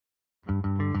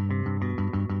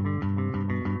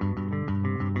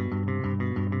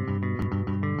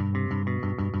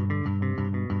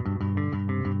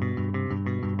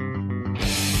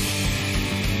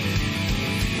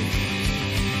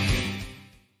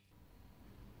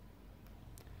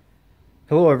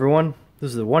Hello everyone,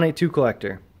 this is the 182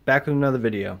 Collector, back with another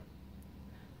video.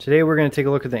 Today we're going to take a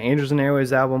look at the Angels and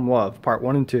Airwaves album Love, Part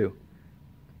 1 and 2.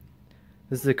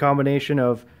 This is a combination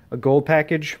of a gold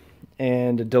package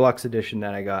and a deluxe edition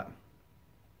that I got.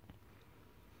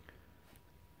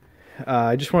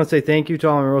 I just want to say thank you to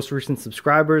all my most recent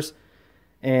subscribers,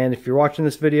 and if you're watching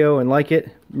this video and like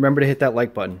it, remember to hit that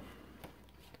like button.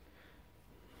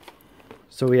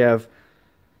 So we have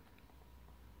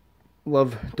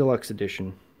Love Deluxe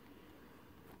Edition.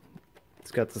 It's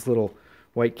got this little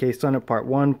white case on it, Part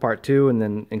 1, Part 2, and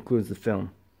then includes the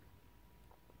film.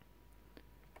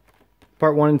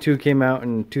 Part 1 and 2 came out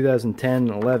in 2010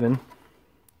 and 11.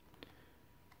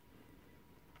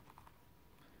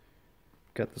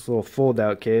 Got this little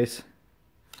fold-out case.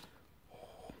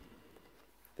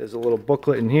 There's a little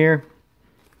booklet in here.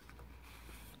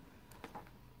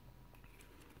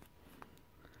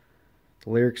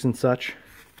 The lyrics and such.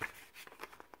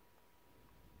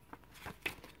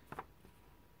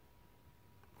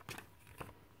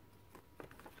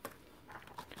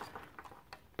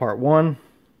 Part 1,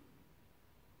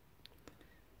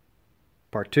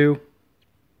 Part 2,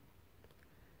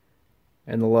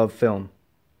 and the Love film.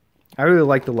 I really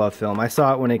like the Love film. I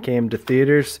saw it when it came to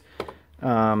theaters,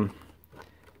 and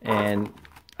I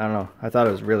don't know, I thought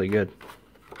it was really good.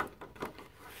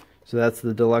 So that's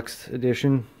the deluxe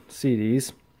edition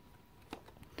CDs.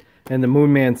 And the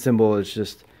Moon Man symbol is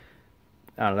just,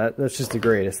 I don't know, that's just the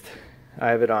greatest. I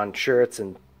have it on shirts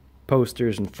and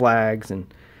posters and flags and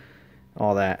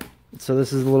all that. So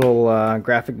this is a little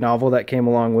graphic novel that came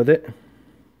along with it.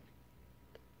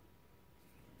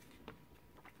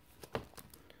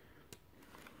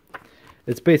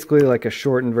 It's basically like a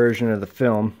shortened version of the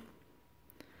film,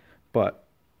 but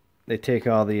they take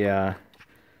all the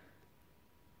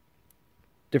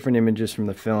different images from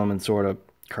the film and sort of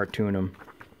cartoon them.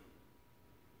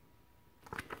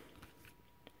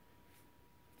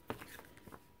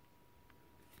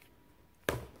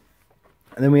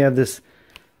 And then we have this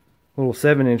little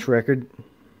 7-inch record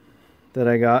that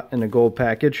I got in a gold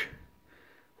package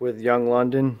with Young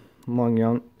London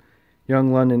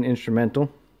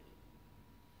instrumental.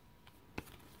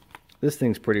 This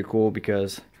thing's pretty cool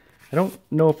because I don't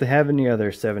know if they have any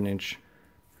other 7-inch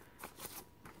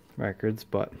records,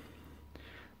 but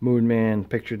Moon Man,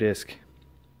 picture disc,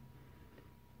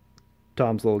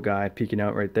 Tom's little guy peeking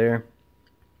out right there.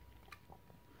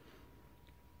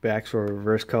 Backs for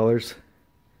reverse colors.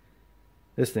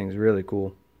 This thing's really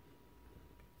cool.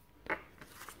 Put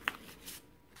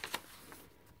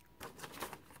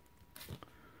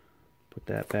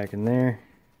that back in there.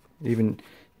 Even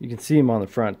you can see him on the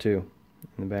front too,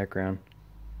 in the background.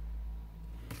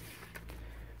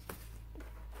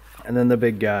 And then the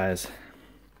big guys.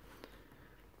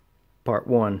 Part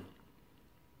 1.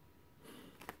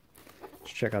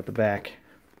 Let's check out the back.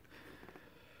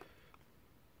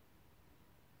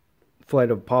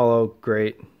 Flight of Apollo,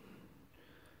 great.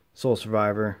 Soul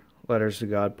Survivor, Letters to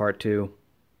God, Part 2,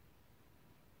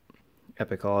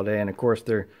 Epic Holiday, and of course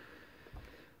their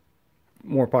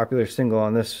more popular single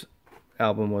on this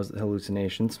album was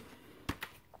Hallucinations.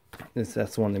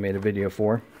 That's the one they made a video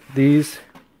for. These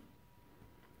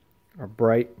are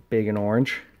bright, big, and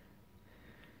orange.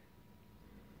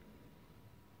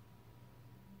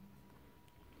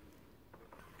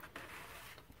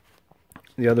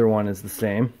 The other one is the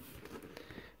same.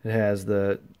 It has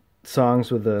the songs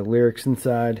with the lyrics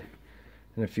inside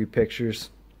and a few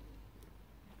pictures.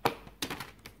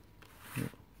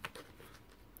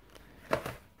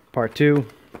 Part 2,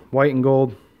 white and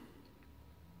gold.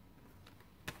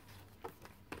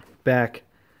 Back,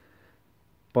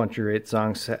 bunch of great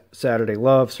songs. Saturday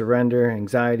Love, Surrender,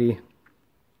 Anxiety,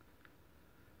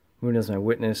 Moon Is My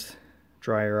Witness,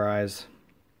 Dry Your Eyes.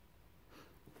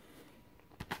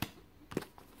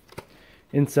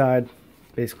 Inside,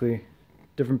 basically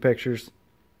different pictures,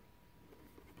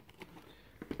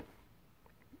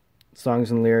 songs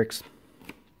and lyrics.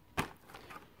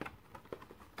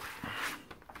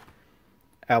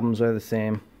 Albums are the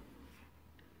same,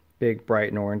 big, bright,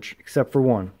 and orange, except for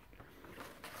one.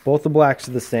 Both the blacks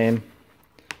are the same,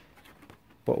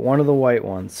 but one of the white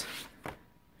ones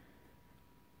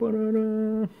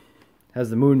has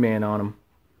the Moon Man on them.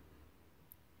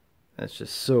 That's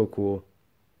just so cool.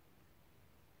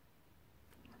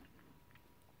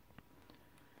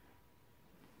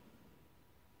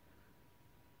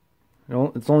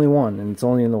 It's only one, and it's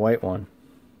only in the white one.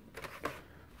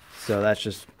 So that's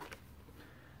just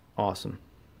awesome.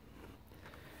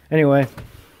 Anyway,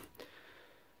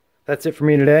 that's it for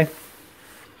me today.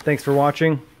 Thanks for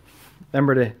watching.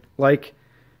 Remember to like,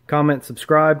 comment,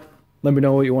 subscribe. Let me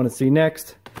know what you want to see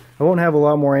next. I won't have a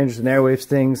lot more Angels and Airwaves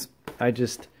things.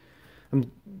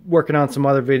 I'm working on some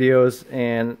other videos,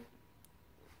 and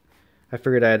I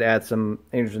figured I'd add some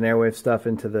Angels and Airwaves stuff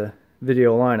into the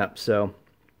video lineup. So,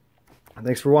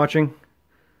 thanks for watching.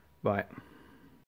 Bye.